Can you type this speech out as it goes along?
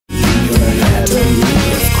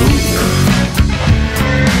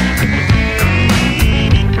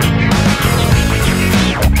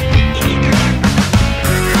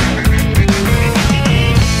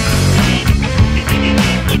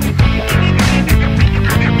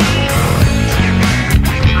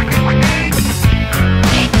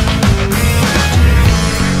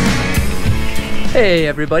Hey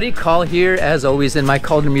everybody, Call here as always in my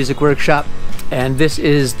Calder Music Workshop, and this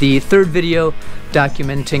is the third video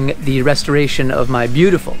documenting the restoration of my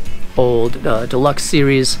beautiful old deluxe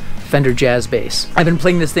series Fender jazz bass. I've been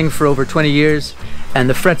playing this thing for over 20 years and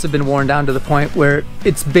the frets have been worn down to the point where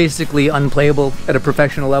it's basically unplayable at a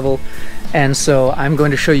professional level, and so I'm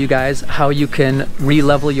going to show you guys how you can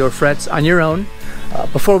re-level your frets on your own.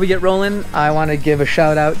 Before we get rolling, I want to give a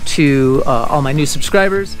shout out to all my new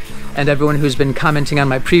subscribers and everyone who's been commenting on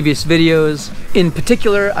my previous videos. In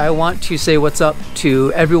particular, I want to say what's up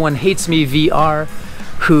to Everyone Hates Me VR,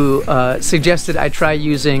 who suggested I try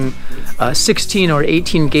using 16 or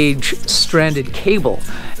 18 gauge stranded cable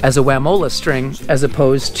as a whamola string as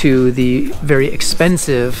opposed to the very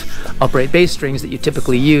expensive upright bass strings that you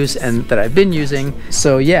typically use and that I've been using.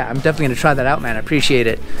 So yeah, I'm definitely gonna try that out, man. I appreciate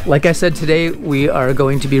it. Like I said, today we are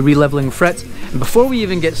going to be re-leveling frets. And before we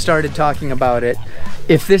even get started talking about it,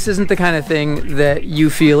 if this isn't the kind of thing that you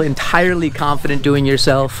feel entirely confident doing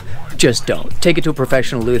yourself, just don't. Take it to a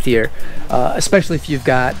professional luthier, especially if you've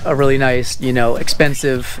got a really nice,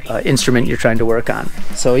 expensive instrument you're trying to work on.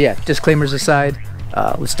 So yeah, disclaimers aside,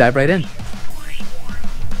 let's dive right in.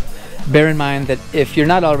 Bear in mind that if you're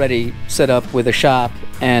not already set up with a shop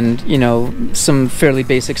and, some fairly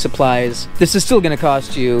basic supplies, this is still going to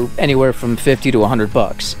cost you anywhere from 50 to 100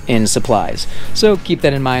 bucks in supplies. So keep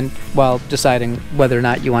that in mind while deciding whether or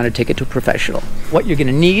not you want to take it to a professional. What you're going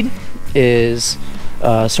to need is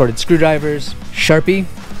assorted screwdrivers, Sharpie,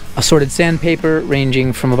 assorted sandpaper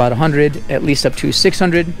ranging from about 100 at least up to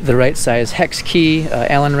 600, the right size hex key,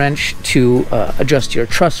 Allen wrench to adjust your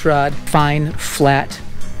truss rod, fine flat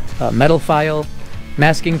metal file,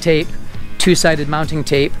 masking tape, two-sided mounting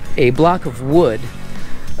tape, a block of wood,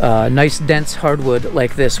 nice dense hardwood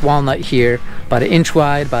like this walnut here, about 1 inch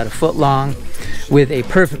wide, about 1 foot long, with a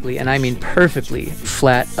perfectly, and I mean perfectly,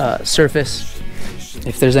 flat surface.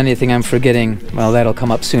 If there's anything I'm forgetting, well, that'll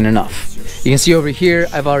come up soon enough. You can see over here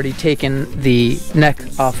I've already taken the neck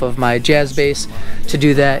off of my jazz bass. To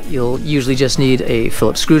do that, you'll usually just need a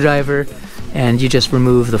Phillips screwdriver, and you just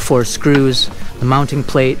remove the 4 screws, the mounting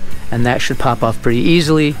plate, and that should pop off pretty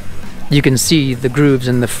easily. You can see the grooves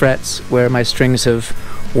in the frets where my strings have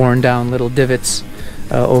worn down little divots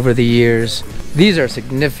over the years. These are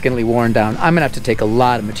significantly worn down. I'm gonna have to take a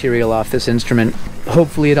lot of material off this instrument.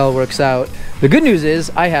 Hopefully it all works out. The good news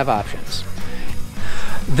is I have options.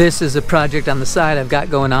 This is a project on the side I've got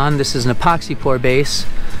going on. This is an epoxy pour bass.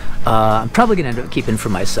 I'm probably gonna end up keeping for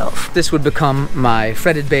myself. This would become my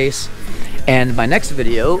fretted bass, and my next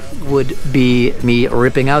video would be me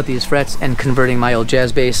ripping out these frets and converting my old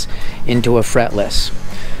jazz bass into a fretless.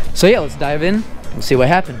 So yeah, let's dive in and see what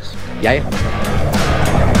happens. Yeah.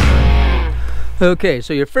 Okay,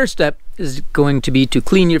 so your first step is going to be to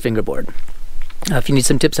clean your fingerboard. If you need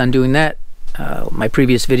some tips on doing that, my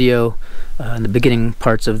previous video in the beginning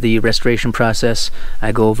parts of the restoration process,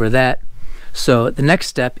 I go over that. So the next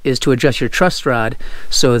step is to adjust your truss rod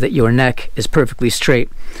so that your neck is perfectly straight.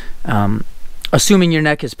 Assuming your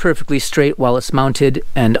neck is perfectly straight while it's mounted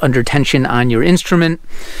and under tension on your instrument,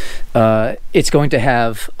 it's going to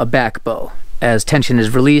have a back bow. As tension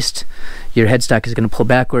is released, your headstock is going to pull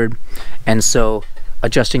backward, and so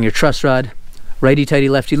adjusting your truss rod, righty-tighty,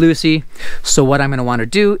 lefty-loosey. So what I'm going to want to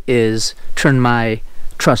do is turn my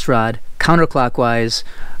truss rod counterclockwise,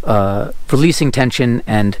 releasing tension,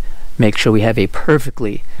 and make sure we have a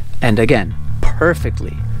perfectly, and again,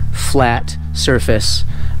 perfectly flat surface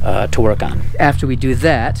to work on. After we do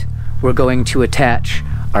that, we're going to attach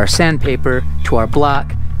our sandpaper to our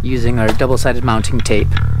block using our double-sided mounting tape.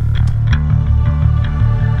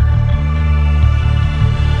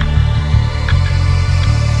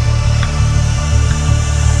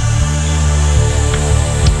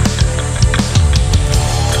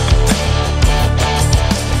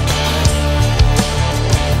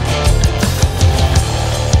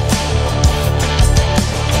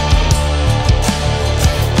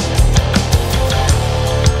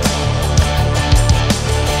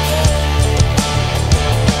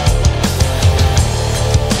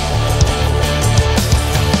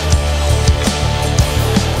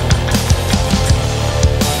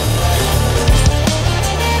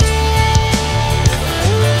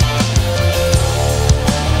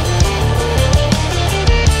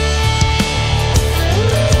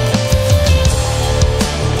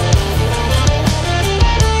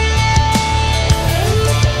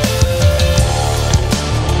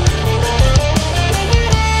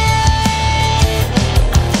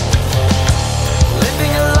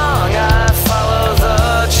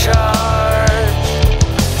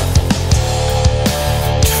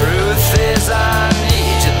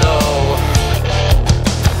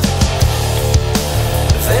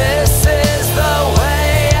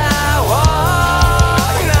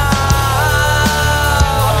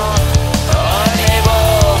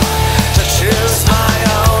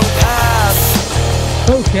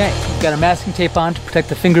 Got our masking tape on to protect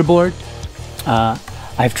the fingerboard.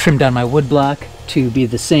 I've trimmed down my wood block to be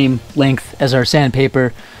the same length as our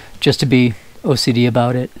sandpaper, just to be OCD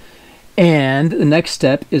about it. And the next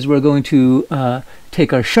step is we're going to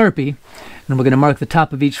take our Sharpie and we're going to mark the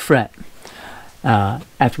top of each fret.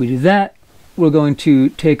 After we do that, we're going to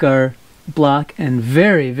take our block and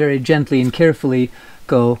very, very gently and carefully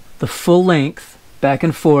go the full length back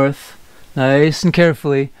and forth, nice and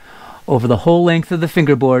carefully, over the whole length of the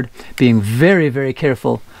fingerboard, being very, very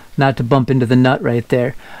careful not to bump into the nut right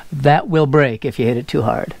there. That will break if you hit it too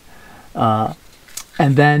hard. And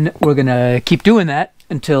then we're going to keep doing that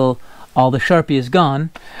until all the Sharpie is gone,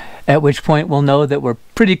 at which point we'll know that we're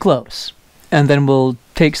pretty close. And then we'll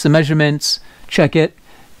take some measurements, check it,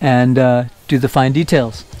 and do the fine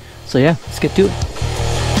details. So yeah, let's get to it.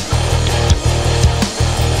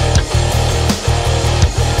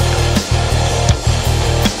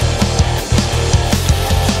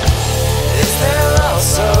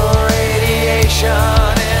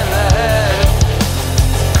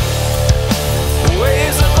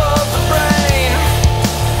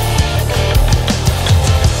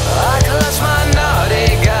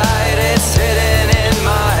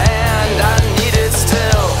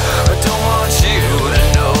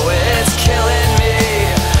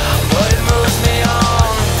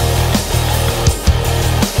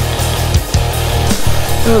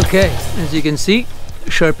 Okay, as you can see,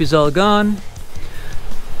 Sharpie's all gone.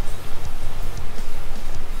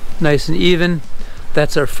 Nice and even.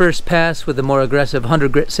 That's our first pass with the more aggressive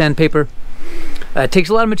 100 grit sandpaper. It takes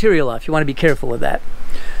a lot of material off. You want to be careful with that.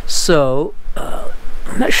 So,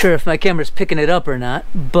 I'm not sure if my camera's picking it up or not,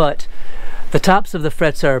 but the tops of the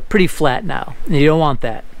frets are pretty flat now. And you don't want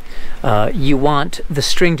that. You want the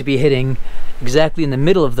string to be hitting exactly in the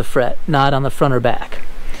middle of the fret, not on the front or back.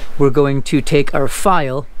 We're going to take our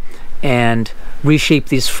file and reshape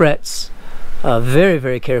these frets very,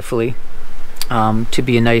 very carefully to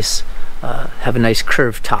be a nice, have a nice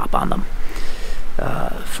curved top on them.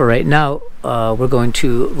 For right now, we're going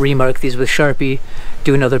to remark these with Sharpie,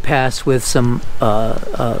 do another pass with some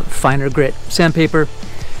finer grit sandpaper,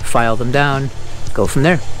 file them down, go from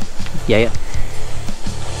there. Yeah.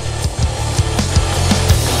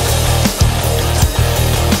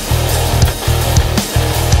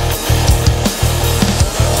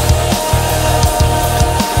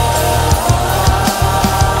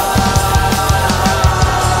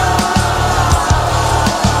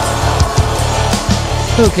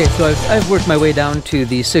 Okay, so I've worked my way down to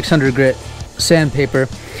the 600 grit sandpaper.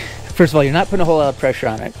 First of all, you're not putting a whole lot of pressure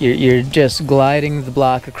on it. You're just gliding the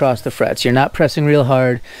block across the frets. You're not pressing real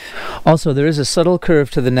hard. Also, there is a subtle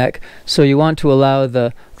curve to the neck, so you want to allow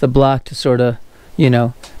the block to sort of, you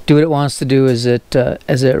know, do what it wants to do as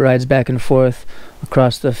it rides back and forth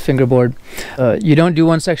across the fingerboard. You don't do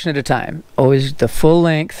one section at a time. Always the full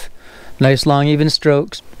length, nice long even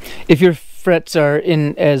strokes. If you're frets are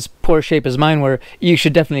in as poor shape as mine were, you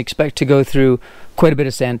should definitely expect to go through quite a bit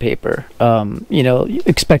of sandpaper. You know,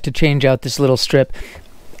 expect to change out this little strip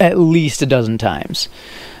at least a dozen times.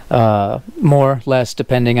 More, less,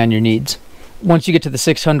 depending on your needs. Once you get to the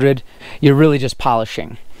 600, you're really just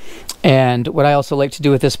polishing. And what I also like to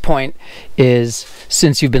do at this point is,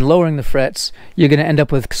 since you've been lowering the frets, you're going to end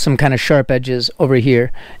up with some kind of sharp edges over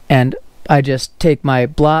here. And I just take my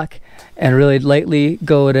block and really lightly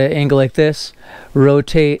go at an angle like this,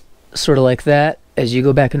 rotate sort of like that as you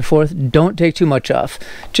go back and forth. Don't take too much off.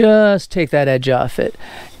 Just take that edge off it,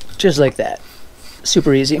 just like that.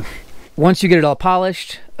 Super easy. Once you get it all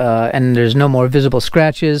polished and there's no more visible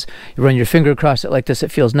scratches, you run your finger across it like this,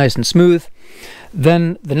 it feels nice and smooth.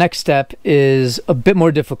 Then the next step is a bit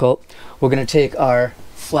more difficult. We're going to take our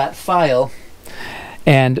flat file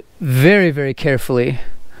and very, very carefully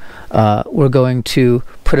we're going to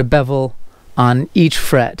put a bevel on each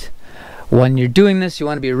fret. When you're doing this, you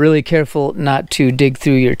want to be really careful not to dig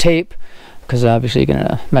through your tape, because obviously you're going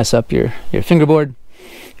to mess up your fingerboard.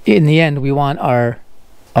 In the end, we want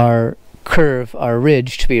our curve, our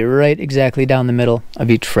ridge, to be right exactly down the middle of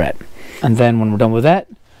each fret. And then when we're done with that,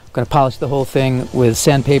 I'm going to polish the whole thing with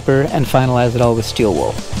sandpaper and finalize it all with steel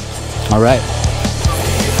wool. All right.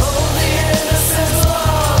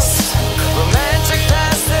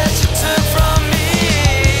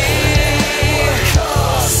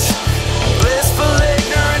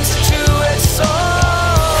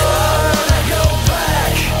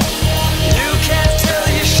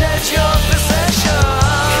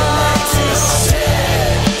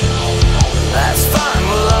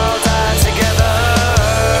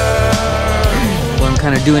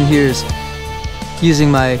 Kind of doing here is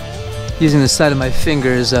using the side of my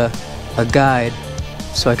finger as a guide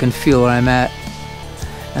so I can feel where I'm at,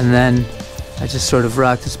 and then I just sort of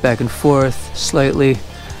rock this back and forth slightly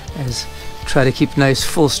as try to keep nice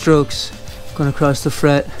full strokes going across the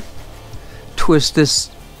fret. Twist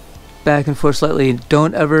this back and forth slightly.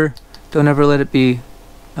 Don't ever let it be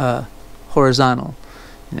horizontal.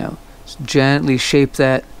 You know, just gently shape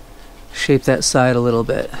that side a little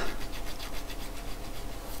bit.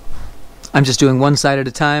 I'm just doing one side at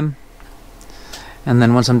a time, and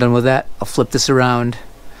then once I'm done with that, I'll flip this around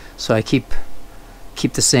so I keep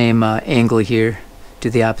the same angle here to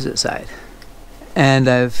the opposite side. And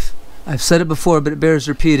I've said it before, but it bears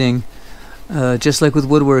repeating. Just like with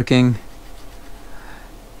woodworking,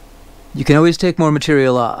 you can always take more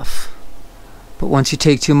material off, but once you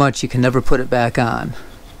take too much, you can never put it back on.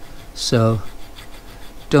 So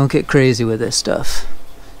don't get crazy with this stuff.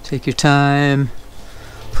 Take your time,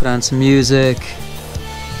 put on some music.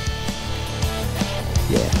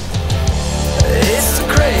 Yeah. It's the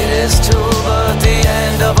greatest tool, but the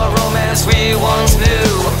end of a romance we once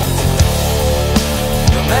knew.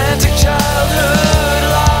 Romantic childhood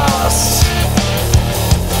lost.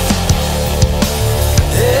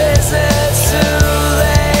 Is it too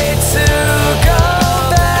late to go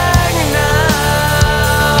back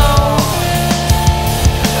now?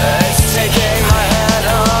 It's taking my head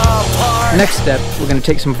apart. Next step, we're going to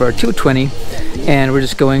take some of our 220 and we're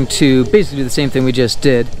just going to basically do the same thing we just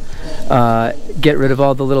did. Get rid of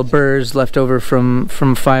all the little burrs left over from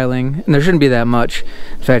filing, and there shouldn't be that much.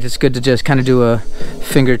 In fact, it's good to just kind of do a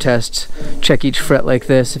finger test, check each fret like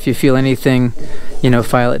this. If you feel anything, you know,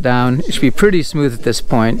 file it down. It should be pretty smooth at this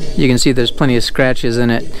point. You can see there's plenty of scratches in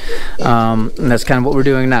it, and that's kind of what we're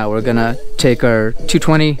doing now. We're gonna take our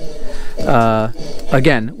 220.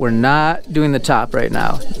 Again, we're not doing the top right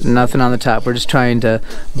now. Nothing on the top. We're just trying to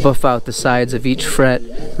buff out the sides of each fret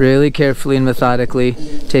really carefully and methodically,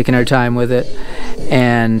 taking our time with it.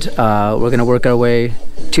 And we're going to work our way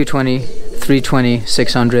 220, 320,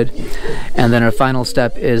 600. And then our final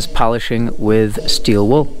step is polishing with steel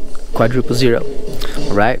wool, quadruple zero.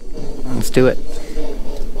 All right, let's do it.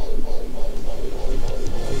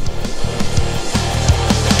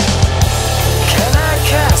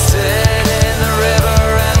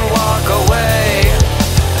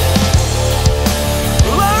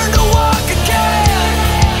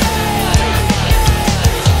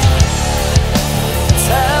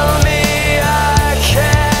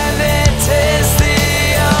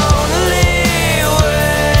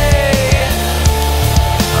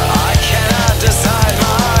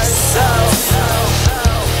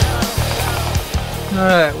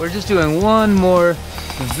 Alright, we're just doing one more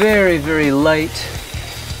very light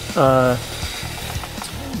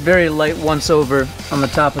once over on the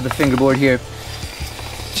top of the fingerboard here,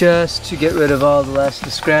 just to get rid of all the last of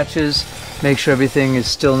the scratches, make sure everything is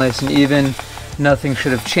still nice and even. Nothing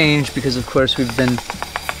should have changed because of course we've been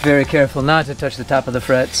very careful not to touch the top of the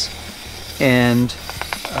frets, and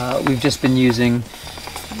we've just been using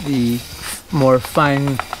the more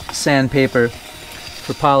fine sandpaper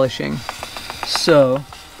for polishing. So,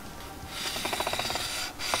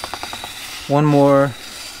 one more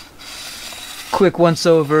quick once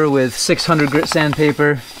over with 600 grit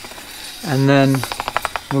sandpaper, and then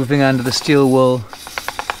moving on to the steel wool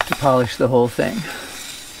to polish the whole thing.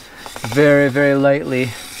 Very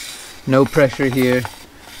lightly, no pressure here,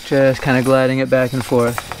 just kind of gliding it back and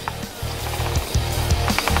forth.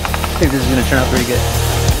 I think this is going to turn out pretty good.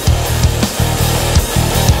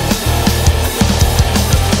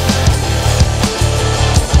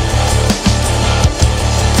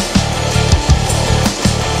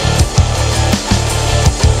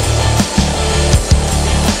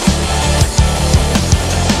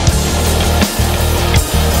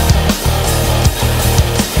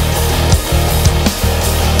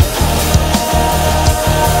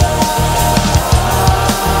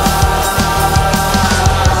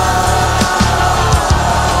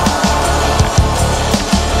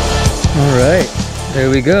 Alright, there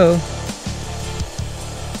we go.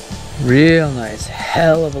 Real nice.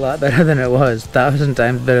 Hell of a lot better than it was. 1,000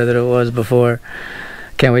 times better than it was before.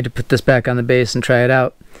 Can't wait to put this back on the base and try it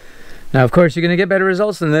out. Now, of course, you're going to get better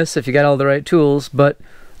results than this if you got all the right tools, but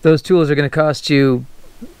those tools are going to cost you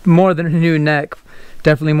more than a new neck,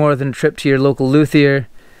 definitely more than a trip to your local luthier,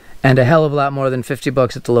 and a hell of a lot more than 50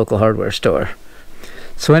 bucks at the local hardware store.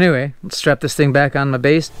 So anyway, let's strap this thing back on my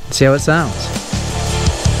base and see how it sounds.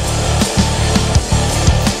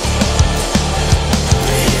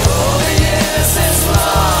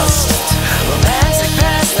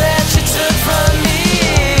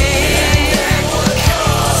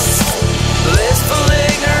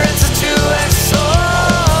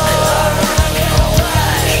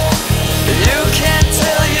 You can't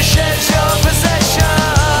tell you shed your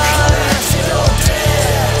possession.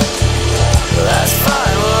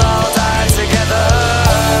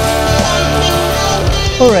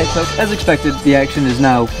 Alright, so as expected, the action is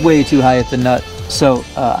now way too high at the nut, so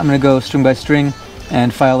I'm going to go string by string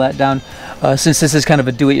and file that down. Since this is kind of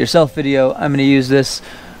a do-it-yourself video, I'm going to use this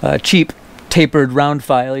cheap tapered round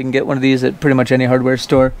file. You can get one of these at pretty much any hardware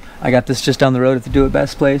store. I got this just down the road at the Do It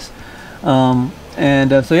Best place. So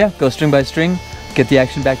yeah, go string by string, get the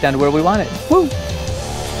action back down to where we want it. Woo!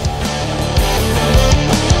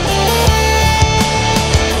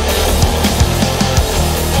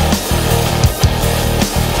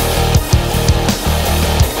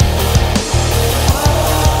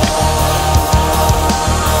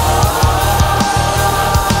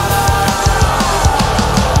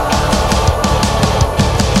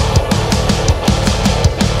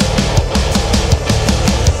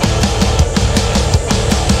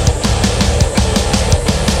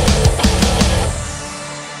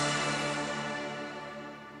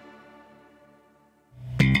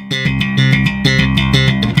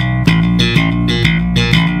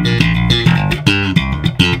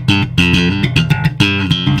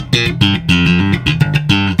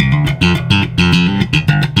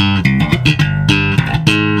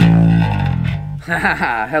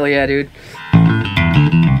 Hell yeah, dude.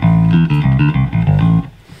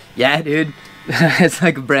 Yeah, dude. It's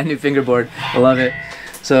like a brand new fingerboard. I love it.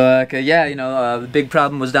 So, yeah, you know, the big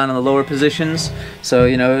problem was down in the lower positions. So,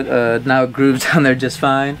 you know, now it grooves down there just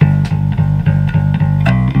fine.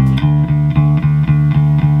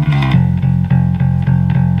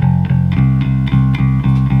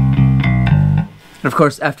 And of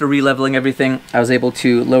course, after re-leveling everything, I was able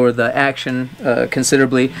to lower the action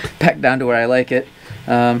considerably, back down to where I like it.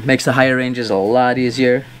 Makes the higher ranges a lot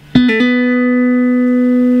easier.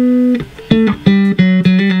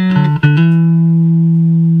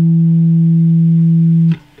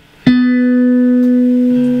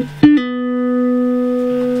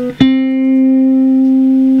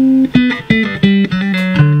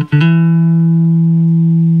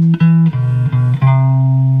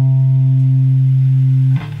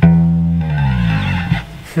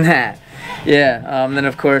 Yeah, then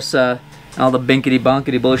of course all the binkity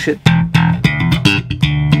bonkity bullshit.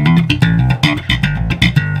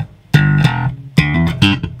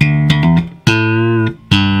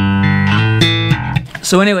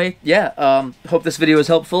 So anyway, yeah, hope this video was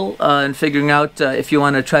helpful in figuring out if you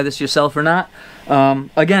want to try this yourself or not.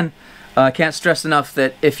 Again, can't stress enough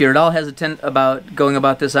that if you're at all hesitant about going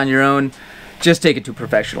about this on your own, just take it to a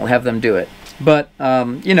professional, have them do it. But,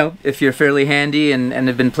 you know, if you're fairly handy and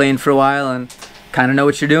have been playing for a while and kind of know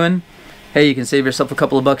what you're doing, hey, you can save yourself a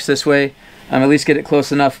couple of bucks this way. At least get it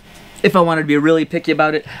close enough. If I wanted to be really picky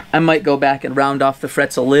about it, I might go back and round off the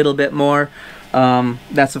frets a little bit more.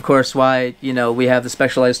 That's, of course, why, you know, we have the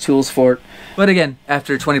specialized tools for it. But again,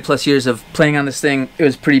 after 20 plus years of playing on this thing, it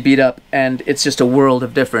was pretty beat up, and it's just a world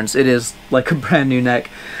of difference. It is like a brand new neck.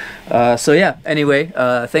 So yeah, anyway,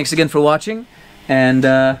 thanks again for watching. And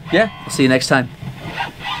yeah, I'll see you next time.